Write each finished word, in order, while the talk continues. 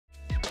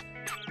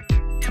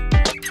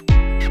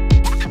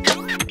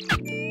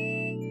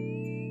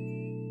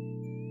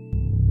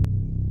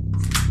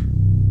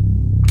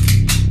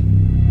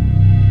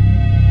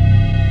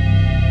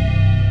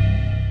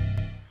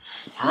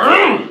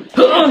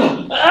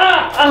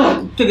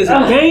Think it's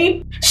a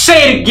game?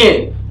 Say it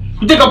again.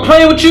 You think I'm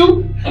playing with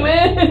you?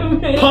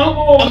 Man, Punk.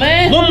 oh,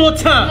 man. One more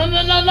time.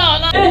 No.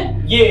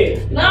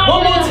 Yeah. No,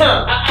 One more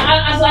time.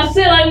 I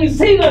said I didn't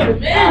say nothing,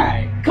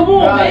 man. Right. Come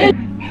on, man.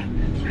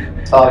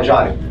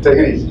 Johnny, take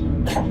it easy.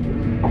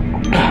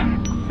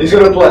 He's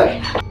gonna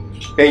play.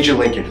 Angel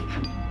Lincoln.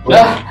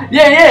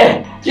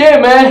 Yeah,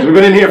 man. We've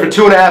been in here for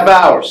 2.5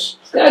 hours.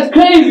 That's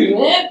crazy,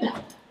 man.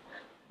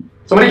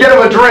 Somebody get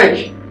him a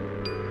drink.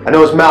 I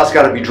know his mouth's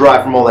gotta be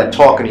dry from all that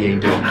talking he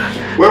ain't doing.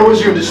 Where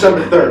was you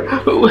December 3rd?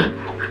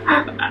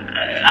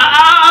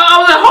 I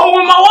was at home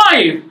with my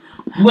wife.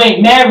 You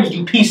ain't married,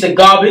 you piece of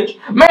garbage.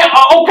 Man,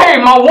 okay,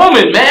 my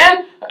woman,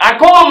 man. I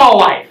call her my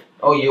wife.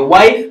 Oh, your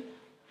wife?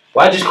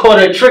 Well, I just caught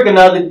her a trick the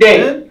other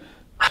day.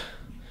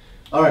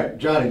 All right,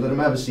 Johnny, let him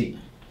have a seat.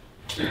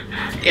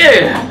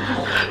 Yeah.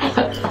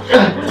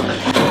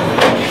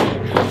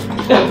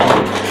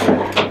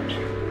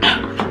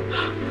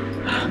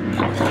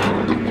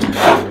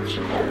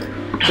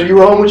 So you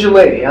were home with your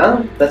lady,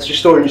 huh? That's your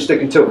story and you're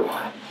sticking to it.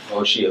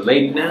 Oh, she a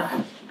lady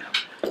now?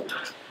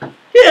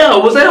 Yeah, I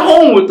was at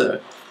home with her.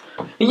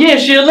 Yeah,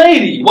 she a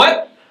lady.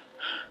 What?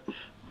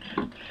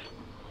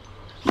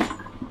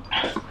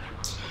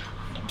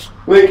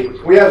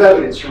 Lincoln, we have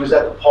evidence she was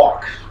at the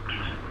park.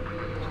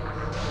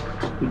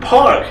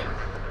 Park?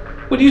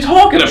 What are you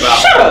talking about?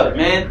 Shut up,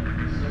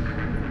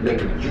 man.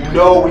 Lincoln, you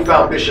know we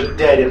found Bishop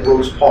dead at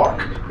Rose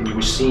Park and you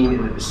were seen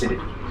in the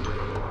vicinity.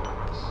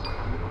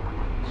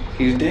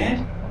 He's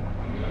dead?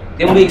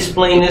 Didn't we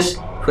explain this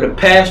for the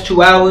past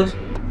 2 hours?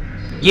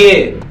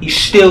 Yeah, he's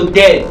still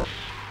dead.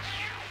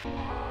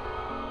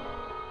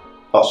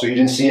 Oh, so you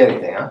didn't see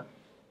anything, huh?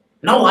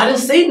 No, I didn't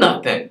see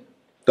nothing.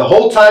 The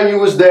whole time you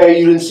was there,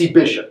 you didn't see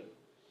Bishop.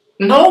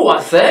 No,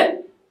 I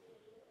said.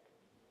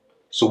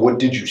 So what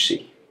did you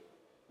see?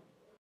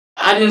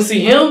 I didn't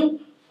see him.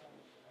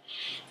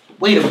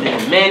 Wait a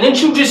minute, man. Didn't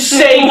you just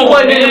say you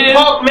wasn't in the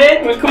park,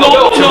 man? Come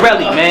on,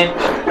 Torelli, man.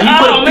 You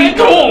put a beat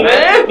come on, on,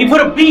 man. You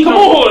put a beat Come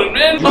on,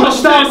 man. You gonna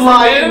stop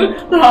lying?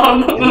 No.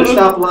 You gonna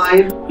stop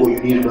lying, or you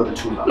need another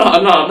 $2? No,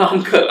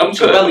 I'm good. I'm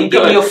Torelli,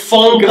 good. give me a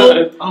phone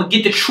book. I'm gonna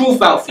get the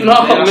truth out for you,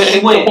 No, man.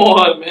 man. Come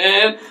on,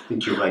 man. I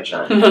think you're right,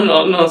 Johnny.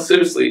 No,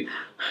 seriously.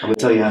 I'm gonna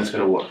tell you how it's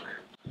gonna work.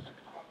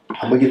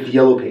 I'm gonna get the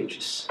yellow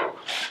pages.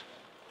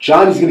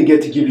 Johnny's gonna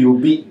get to give you a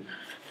beating.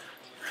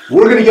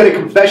 We're gonna get a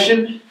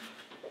confession,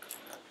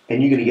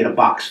 and you're gonna get a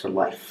box for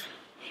life.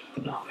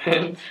 No,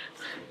 man.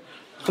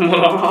 Come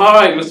on, all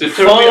right, Mr.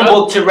 Phone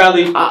book,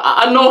 Torelli.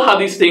 I know how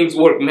these things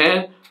work,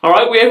 man. All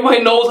right,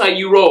 everybody knows how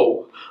you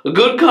roll. A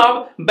good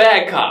cop,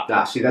 bad cop.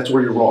 Nah, see, that's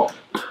where you're wrong,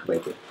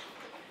 Lincoln.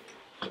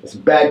 It's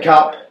bad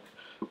cop,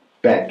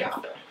 bad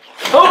cop.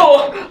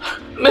 Oh,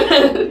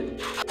 man.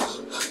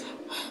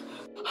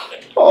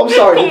 Oh, I'm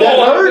sorry, did that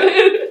hurt?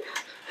 Man.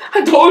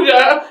 I told you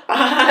I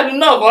had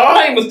enough. All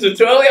right, Mr.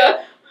 Turley.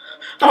 I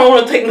don't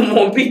want to take no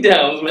more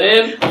beatdowns,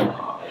 man.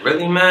 Oh,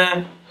 really,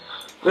 man?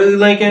 Really,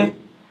 Lincoln?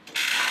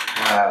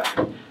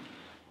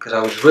 Because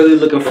I was really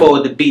looking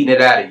forward to beating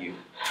it out of you.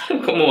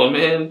 Come on,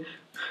 man.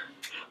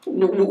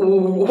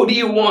 What do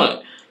you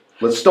want?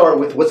 Let's start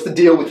with, what's the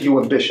deal with you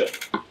and Bishop?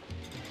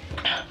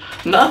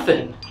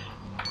 Nothing.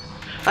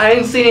 I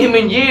ain't seen him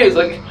in years.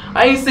 Like,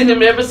 I ain't seen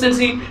him ever since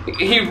he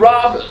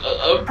robbed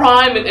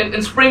Prime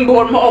and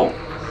Springboard Mall.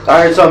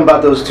 I heard something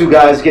about those 2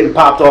 guys getting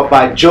popped off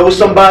by Joe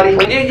somebody.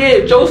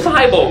 Yeah, Joe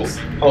Sybos.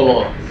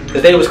 Hold on.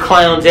 Because they was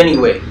clowns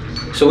anyway.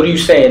 So what are you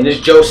saying? This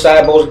Joe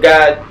Sybos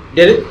guy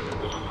did it?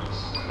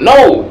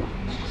 No.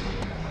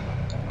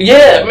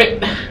 Yeah, man.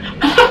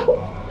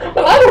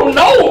 Well, I don't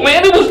know,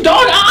 man. It was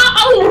dark.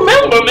 I don't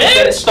remember, man. You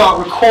better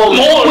start recalling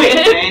quick,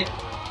 man.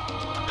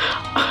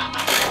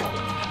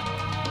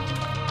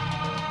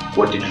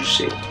 What did you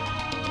see?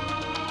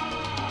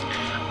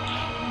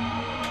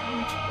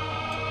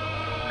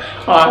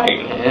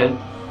 Alright, man.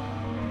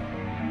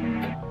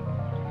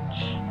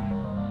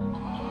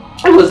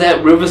 It was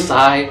at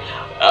Riverside,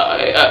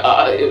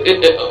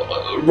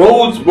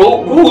 Rhodes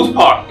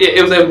Park.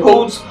 It was at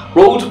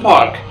Rhodes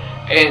Park,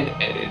 and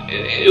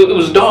it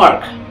was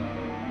dark.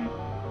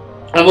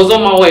 I was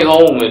on my way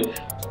home, and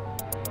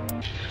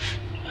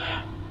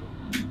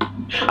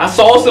I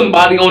saw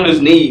somebody on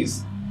his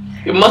knees.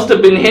 It must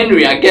have been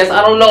Henry, I guess.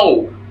 I don't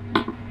know.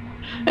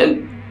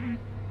 And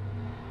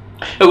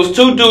there was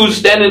 2 dudes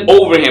standing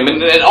over him,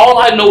 and all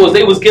I know is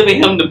they was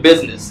giving him the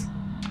business.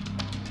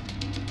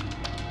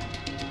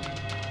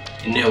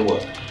 And then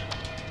what?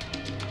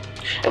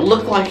 It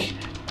looked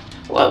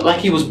like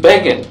he was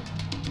begging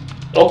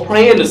or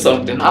praying to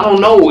something. I don't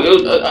know.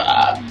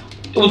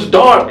 It was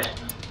dark,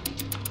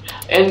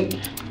 and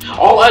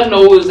all I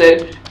know is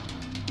that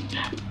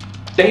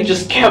they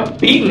just kept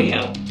beating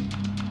him.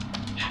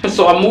 And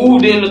so I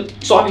moved in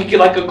so I could get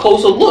like a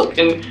closer look,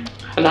 and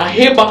I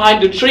hid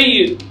behind the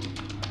tree.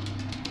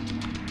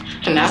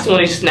 And that's when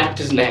he snapped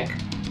his neck.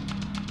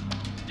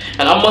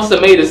 And I must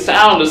have made a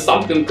sound or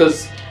something,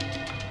 because...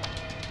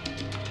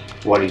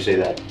 Why do you say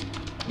that?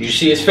 Did you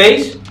see his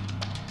face?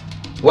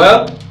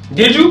 Well,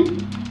 did you?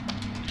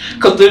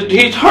 Because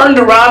he turned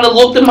around and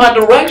looked in my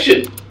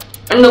direction.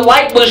 And the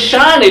light was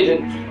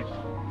shining.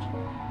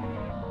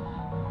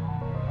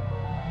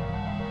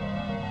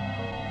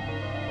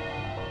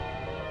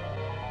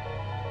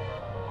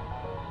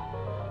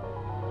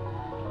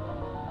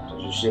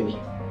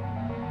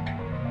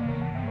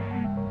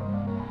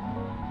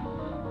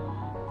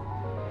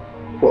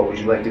 What, would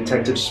you like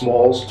Detective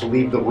Smalls to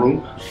leave the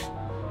room?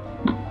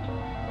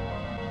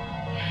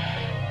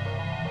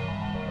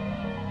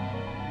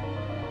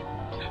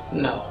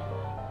 No.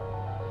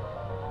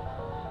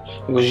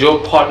 It was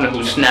your partner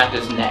who snapped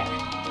his neck.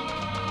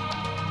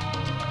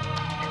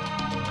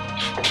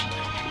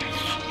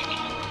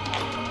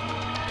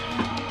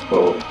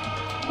 Well,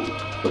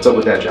 what's up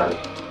with that, Johnny?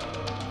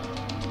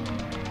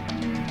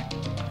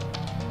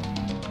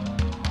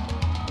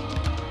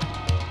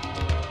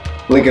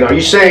 Lincoln, are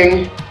you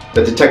saying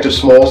that Detective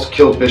Smalls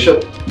killed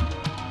Bishop?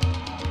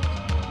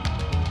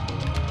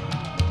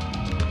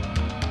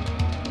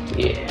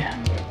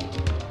 Yeah.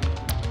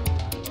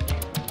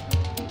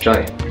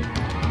 Johnny,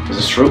 is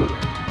this true?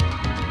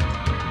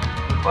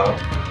 Well,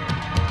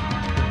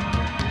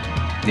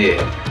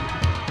 yeah.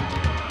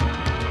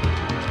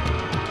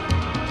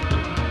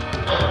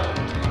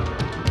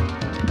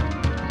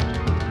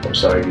 I'm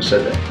sorry you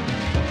said that.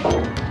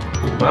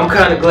 Well, I'm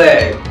kind of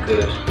glad,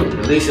 because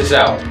at least it's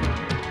out.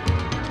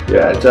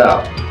 Yeah, it's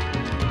out.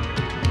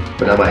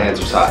 But now my hands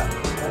are tied.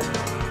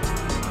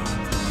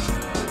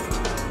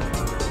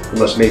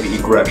 Unless maybe he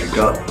grabbed your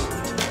gun.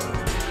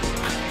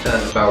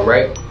 Sounds about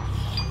right.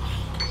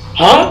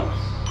 Huh?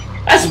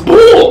 That's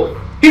bull!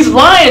 He's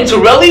lying,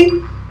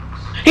 Torelli!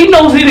 He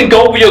knows he didn't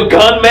go for your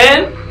gun,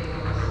 man!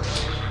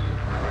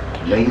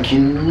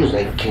 Lincoln.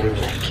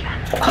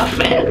 Oh,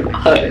 man,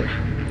 what?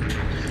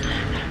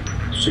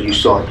 So you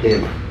saw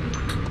him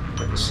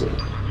at the scene?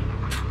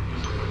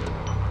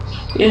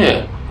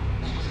 Yeah.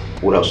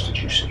 What else did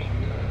you see?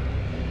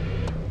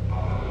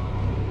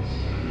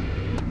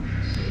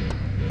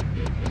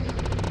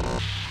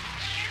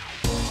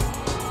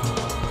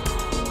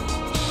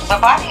 The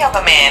body of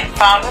a man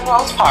found in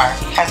Rose Park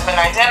has been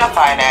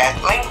identified as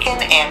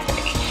Lincoln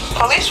Anthony.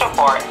 Police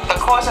report the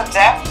cause of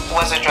death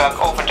was a drug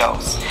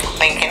overdose.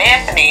 Lincoln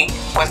Anthony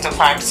was the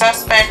prime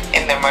suspect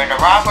in the murder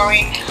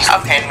robbery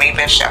of Henry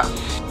Bishop.